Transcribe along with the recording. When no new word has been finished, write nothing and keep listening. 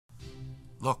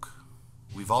Look,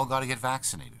 we've all got to get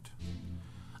vaccinated.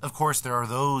 Of course, there are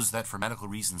those that for medical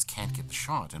reasons can't get the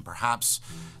shot, and perhaps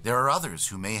there are others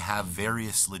who may have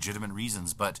various legitimate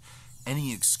reasons, but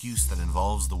any excuse that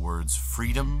involves the words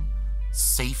freedom,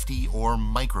 safety, or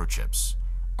microchips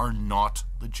are not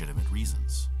legitimate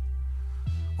reasons.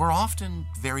 We're often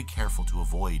very careful to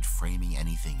avoid framing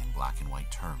anything in black and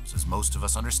white terms, as most of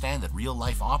us understand that real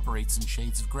life operates in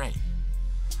shades of gray.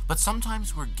 But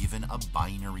sometimes we're given a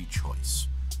binary choice,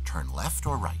 turn left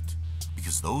or right,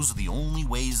 because those are the only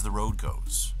ways the road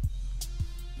goes.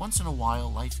 Once in a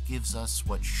while, life gives us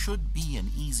what should be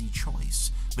an easy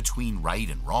choice between right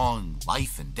and wrong,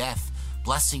 life and death,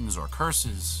 blessings or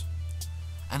curses.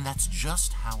 And that's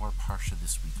just how our Parsha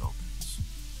this week opens.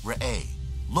 Re'eh,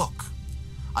 look,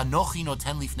 Anochi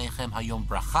noten lifnechem hayom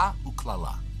bracha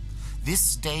uklala.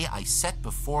 This day I set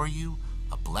before you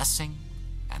a blessing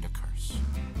and a curse.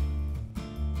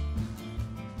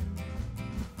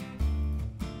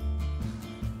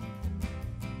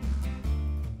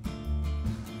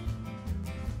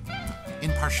 In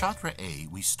Parshat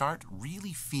Re'eh, we start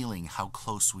really feeling how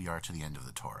close we are to the end of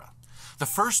the Torah. The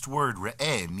first word,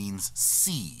 Re'eh, means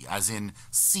see, as in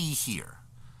see here.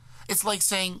 It's like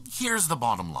saying, here's the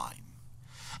bottom line.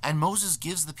 And Moses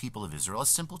gives the people of Israel a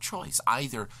simple choice.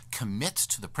 Either commit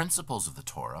to the principles of the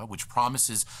Torah, which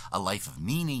promises a life of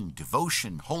meaning,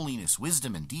 devotion, holiness,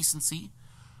 wisdom, and decency,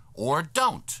 or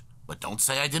don't, but don't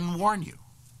say I didn't warn you.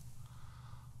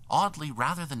 Oddly,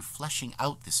 rather than fleshing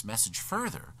out this message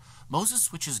further, Moses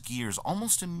switches gears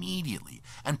almost immediately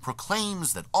and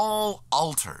proclaims that all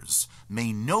altars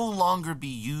may no longer be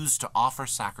used to offer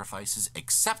sacrifices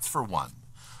except for one,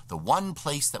 the one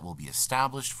place that will be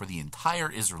established for the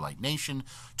entire Israelite nation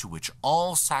to which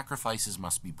all sacrifices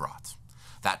must be brought.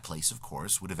 That place, of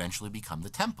course, would eventually become the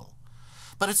temple.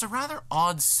 But it's a rather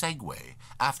odd segue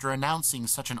after announcing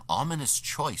such an ominous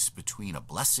choice between a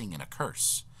blessing and a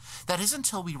curse. That is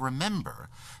until we remember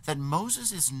that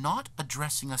Moses is not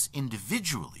addressing us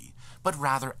individually, but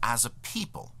rather as a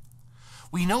people.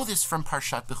 We know this from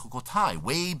Parshat Bechukotai,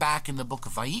 way back in the book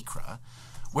of Vayikra,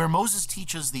 where Moses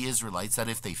teaches the Israelites that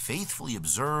if they faithfully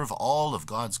observe all of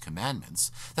God's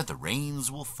commandments, that the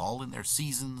rains will fall in their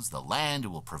seasons, the land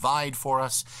will provide for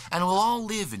us, and we'll all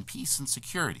live in peace and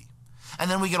security.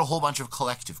 And then we get a whole bunch of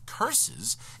collective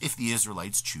curses if the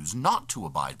Israelites choose not to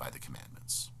abide by the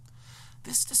commandments.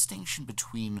 This distinction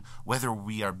between whether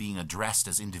we are being addressed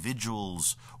as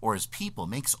individuals or as people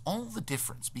makes all the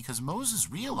difference, because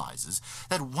Moses realizes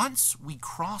that once we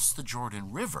cross the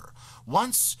Jordan River,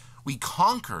 once we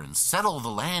conquer and settle the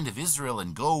land of Israel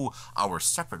and go our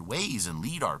separate ways and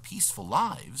lead our peaceful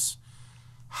lives,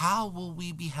 how will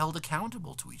we be held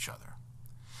accountable to each other?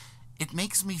 It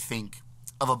makes me think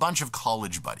of a bunch of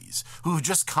college buddies who have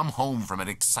just come home from an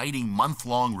exciting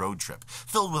month-long road trip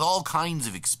filled with all kinds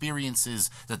of experiences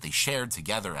that they shared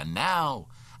together, and now,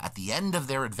 at the end of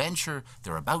their adventure,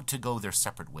 they're about to go their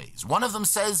separate ways. One of them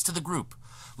says to the group,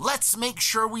 "Let's make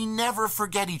sure we never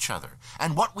forget each other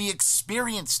and what we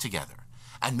experienced together,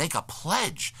 and make a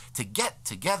pledge to get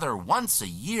together once a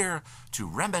year to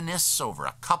reminisce over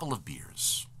a couple of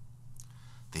beers."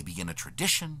 They begin a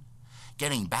tradition,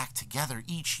 getting back together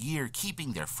each year,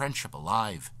 keeping their friendship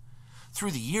alive.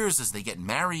 Through the years, as they get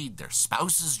married, their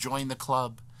spouses join the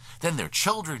club, then their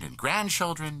children and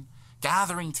grandchildren,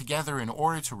 gathering together in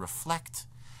order to reflect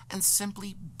and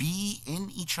simply be in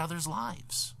each other's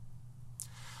lives.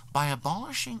 By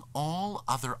abolishing all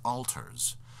other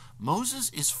altars, Moses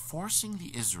is forcing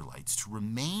the Israelites to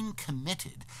remain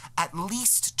committed at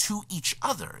least to each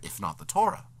other, if not the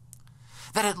Torah.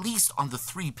 That at least on the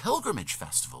 3 pilgrimage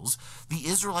festivals, the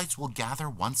Israelites will gather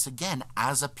once again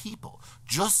as a people,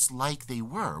 just like they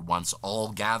were once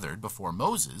all gathered before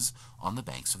Moses on the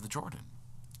banks of the Jordan.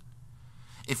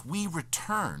 If we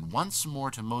return once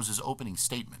more to Moses' opening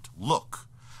statement, "Look,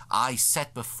 I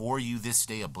set before you this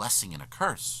day a blessing and a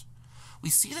curse," we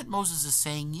see that Moses is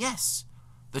saying, yes,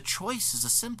 the choice is a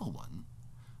simple one,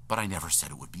 but I never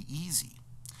said it would be easy.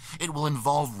 It will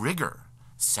involve rigor,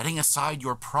 setting aside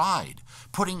your pride,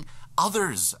 putting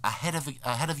others ahead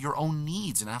of your own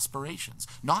needs and aspirations.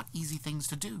 Not easy things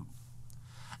to do.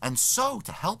 And so,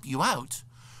 to help you out,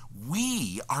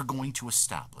 we are going to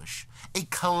establish a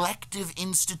collective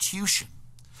institution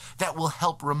that will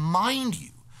help remind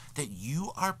you that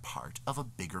you are part of a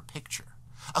bigger picture,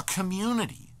 a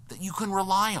community that you can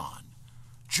rely on,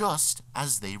 just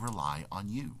as they rely on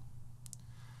you.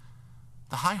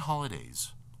 The high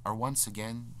holidays are once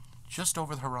again just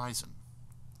over the horizon.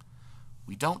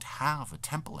 We don't have a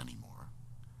temple anymore.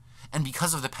 And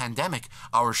because of the pandemic,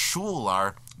 our shul,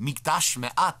 our mikdash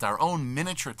me'at, our own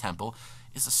miniature temple,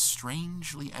 is a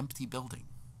strangely empty building.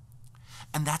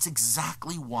 And that's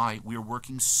exactly why we're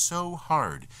working so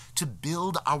hard to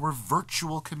build our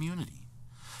virtual community.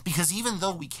 Because even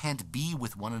though we can't be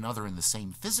with one another in the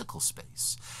same physical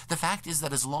space, the fact is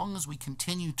that as long as we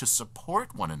continue to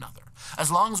support one another, as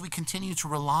long as we continue to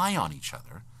rely on each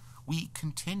other, we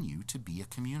continue to be a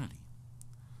community.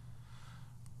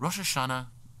 Rosh Hashanah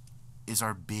is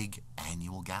our big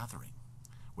annual gathering,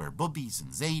 where bubbies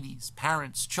and zaydis,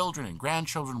 parents, children, and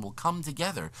grandchildren will come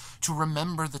together to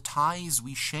remember the ties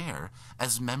we share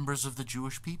as members of the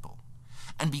Jewish people.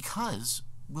 And because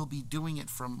we'll be doing it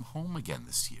from home again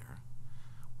this year,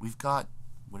 we've got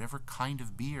whatever kind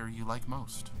of beer you like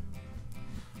most.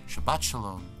 Shabbat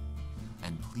Shalom,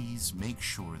 and please make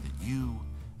sure that you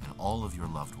and all of your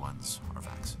loved ones are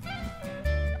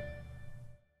vaccinated.